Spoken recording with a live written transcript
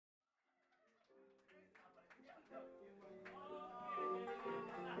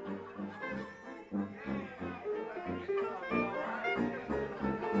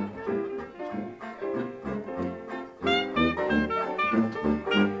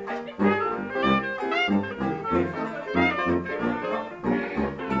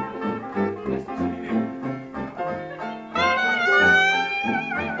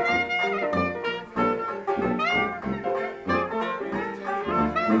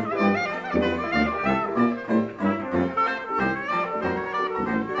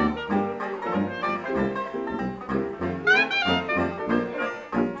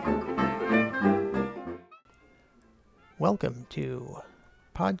to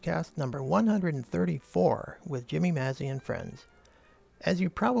podcast number 134 with Jimmy Mazzy and Friends. As you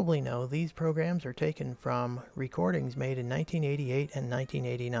probably know, these programs are taken from recordings made in 1988 and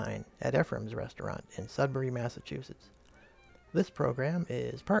 1989 at Ephraim's Restaurant in Sudbury, Massachusetts. This program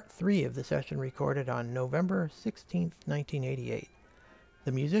is part 3 of the session recorded on November 16, 1988.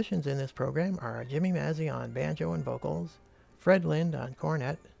 The musicians in this program are Jimmy Mazzy on banjo and vocals, Fred Lind on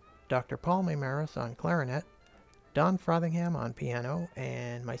cornet, Dr. Paul Maymaris on clarinet, Don Frothingham on piano,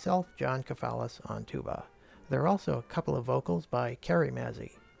 and myself, John Kafalis, on tuba. There are also a couple of vocals by Kerry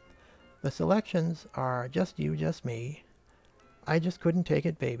Mazzy. The selections are Just You, Just Me, I Just Couldn't Take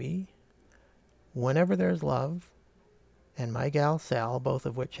It, Baby, Whenever There's Love, and My Gal Sal, both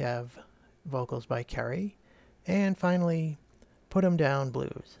of which have vocals by Kerry, and finally, Put 'Em Down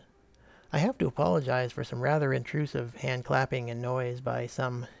Blues. I have to apologize for some rather intrusive hand clapping and noise by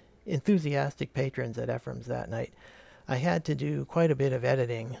some enthusiastic patrons at Ephraim's that night. I had to do quite a bit of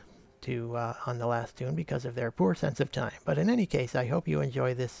editing on the last tune because of their poor sense of time. But in any case, I hope you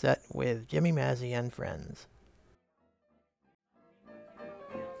enjoy this set with Jimmy Mazzy and Friends.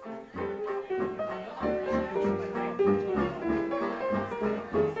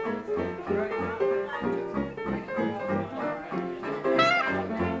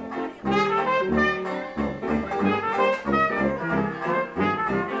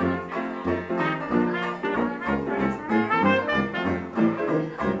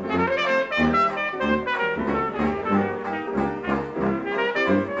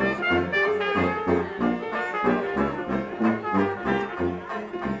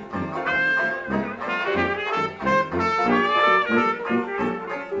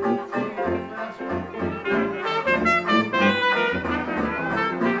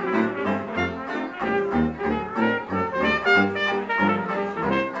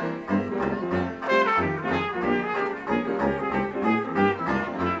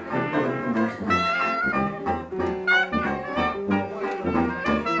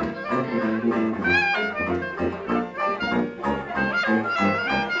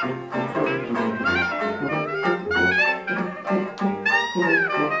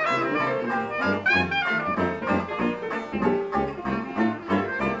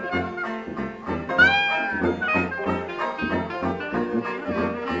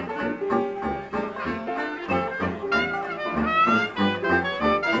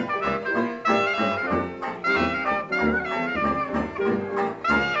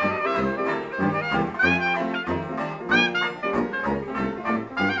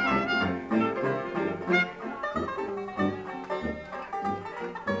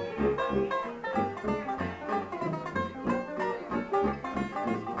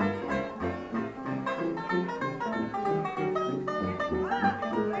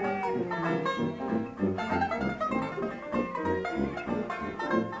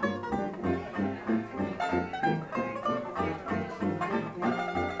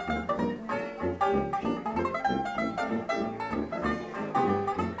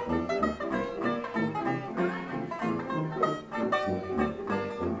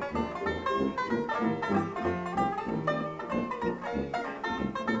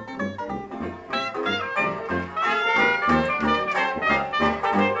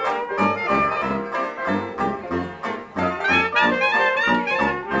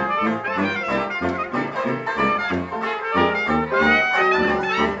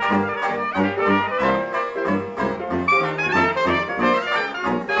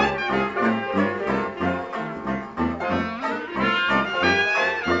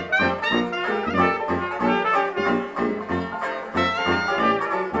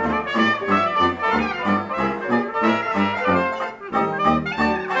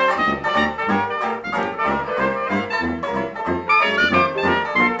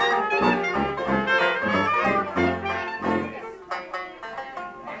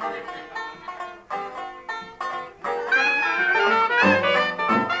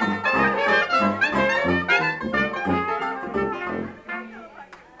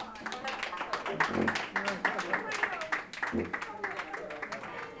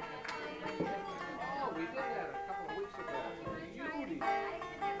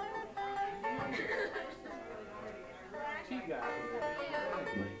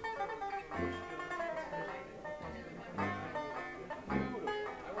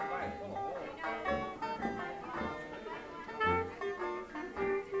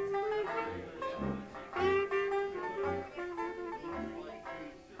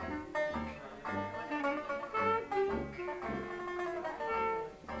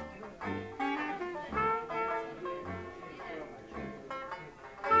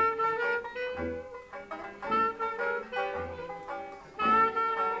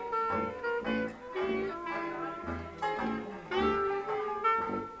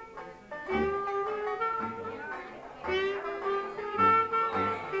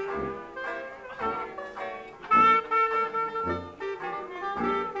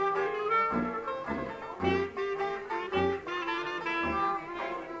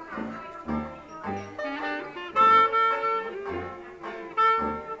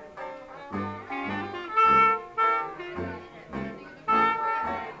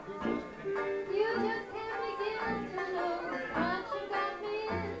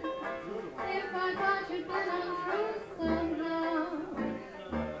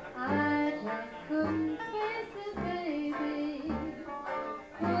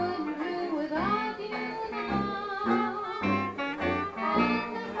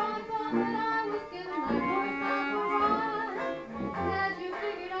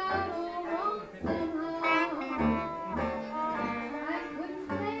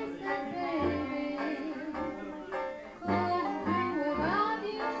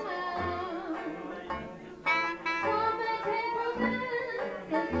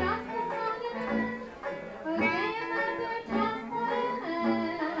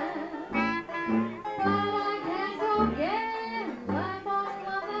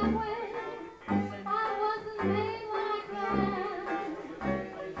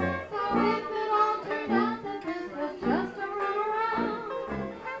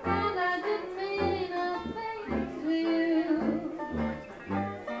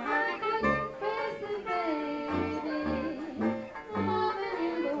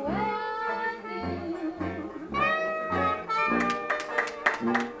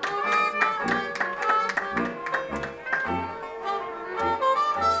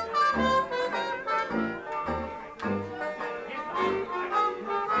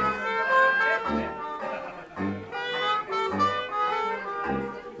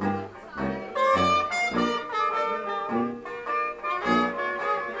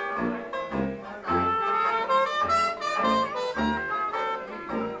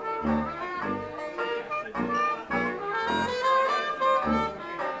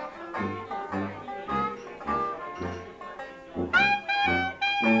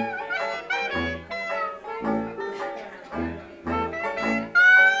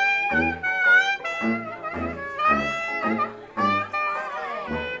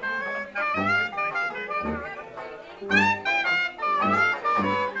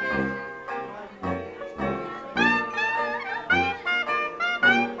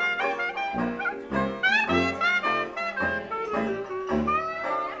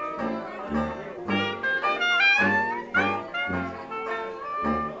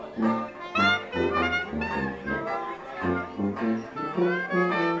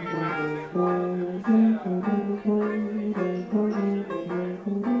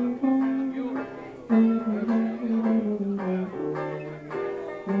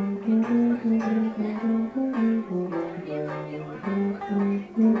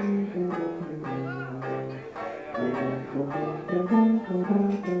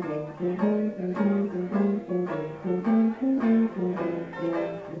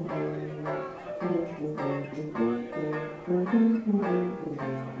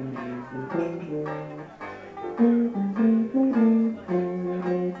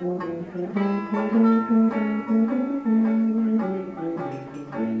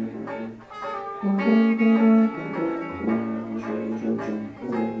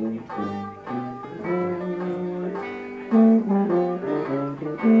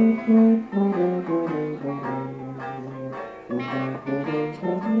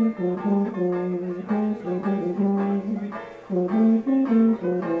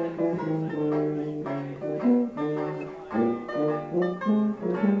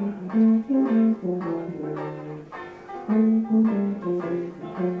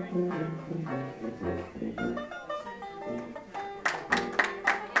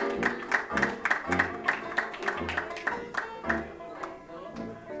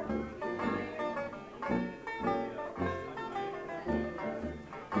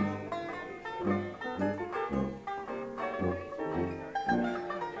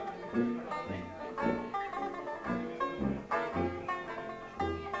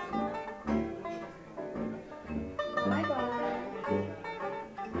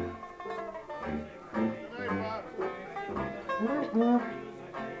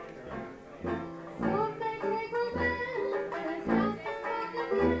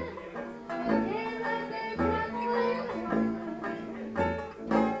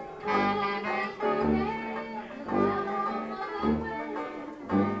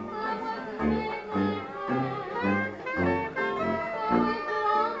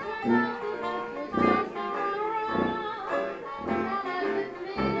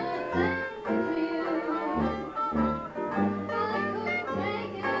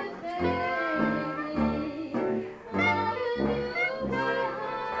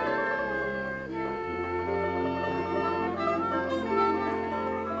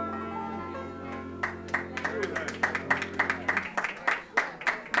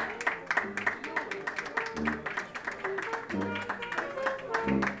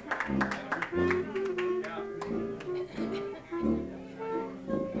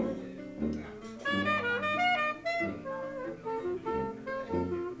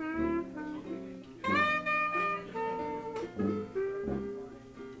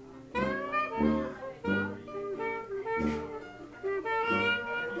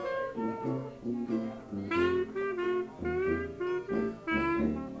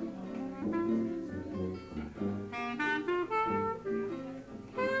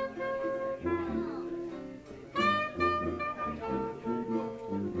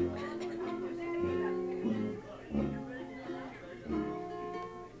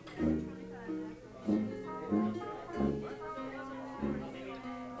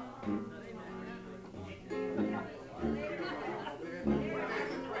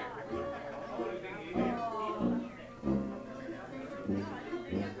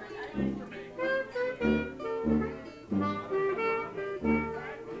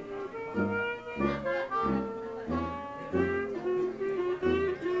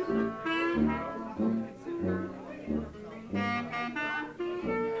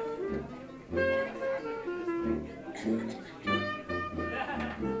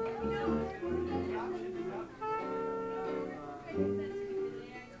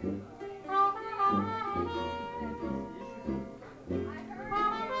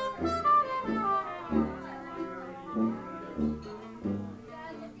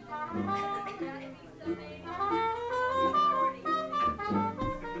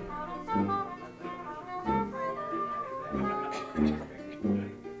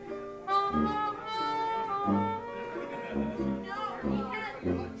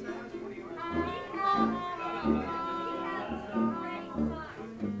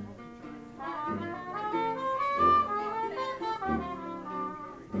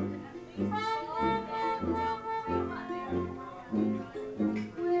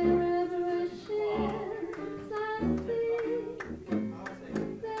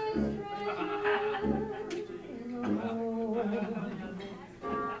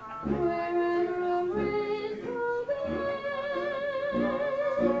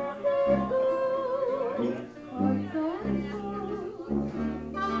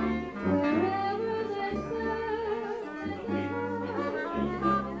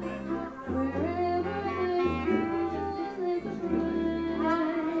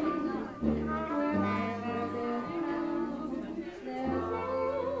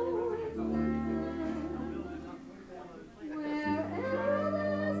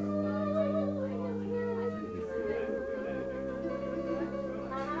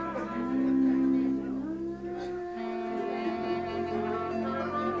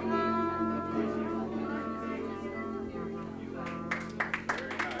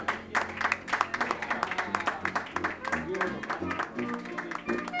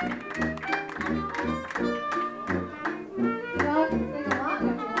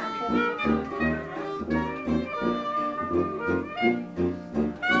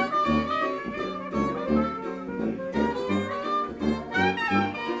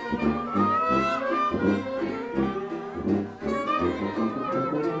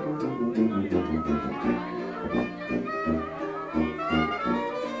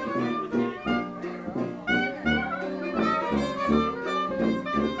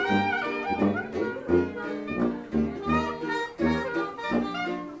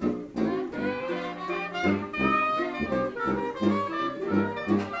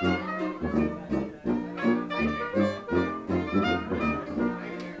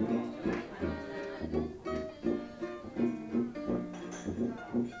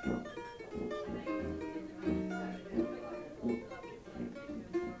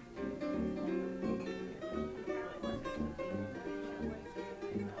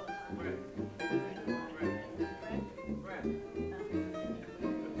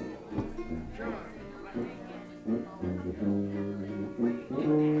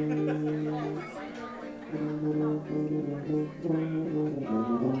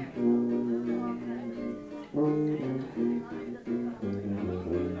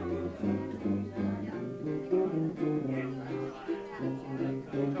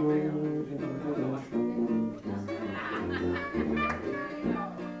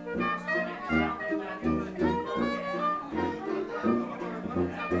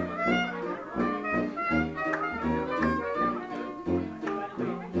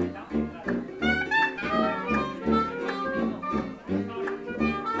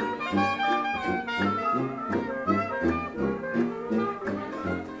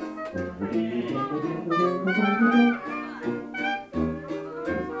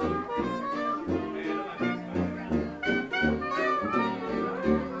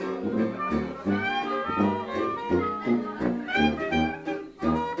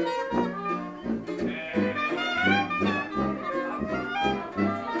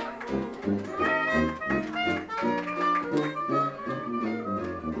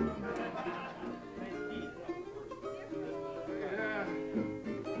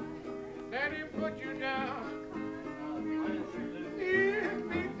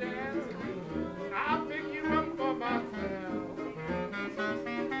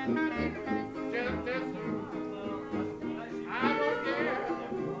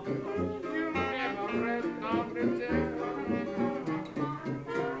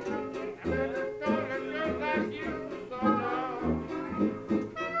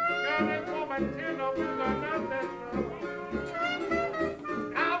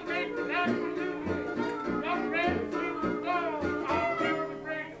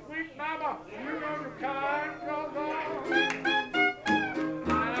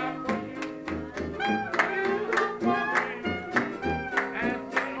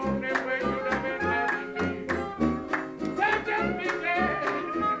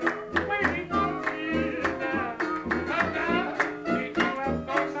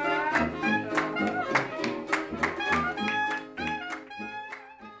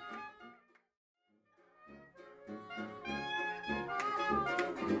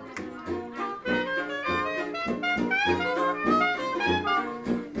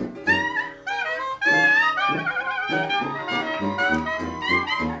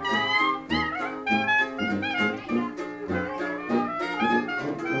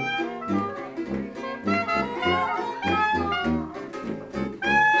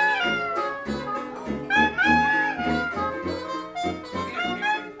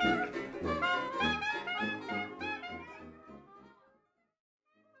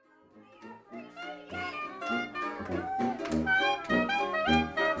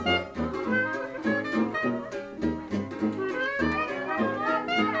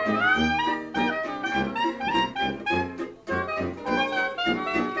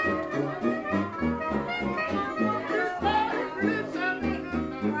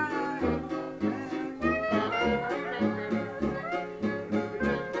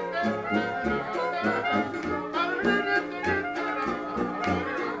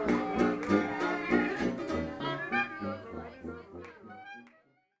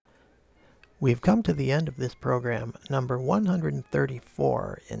 We've come to the end of this program, number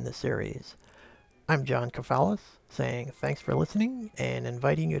 134 in the series. I'm John Kafalis, saying thanks for listening and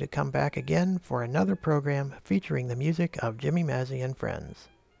inviting you to come back again for another program featuring the music of Jimmy Mazzy and Friends.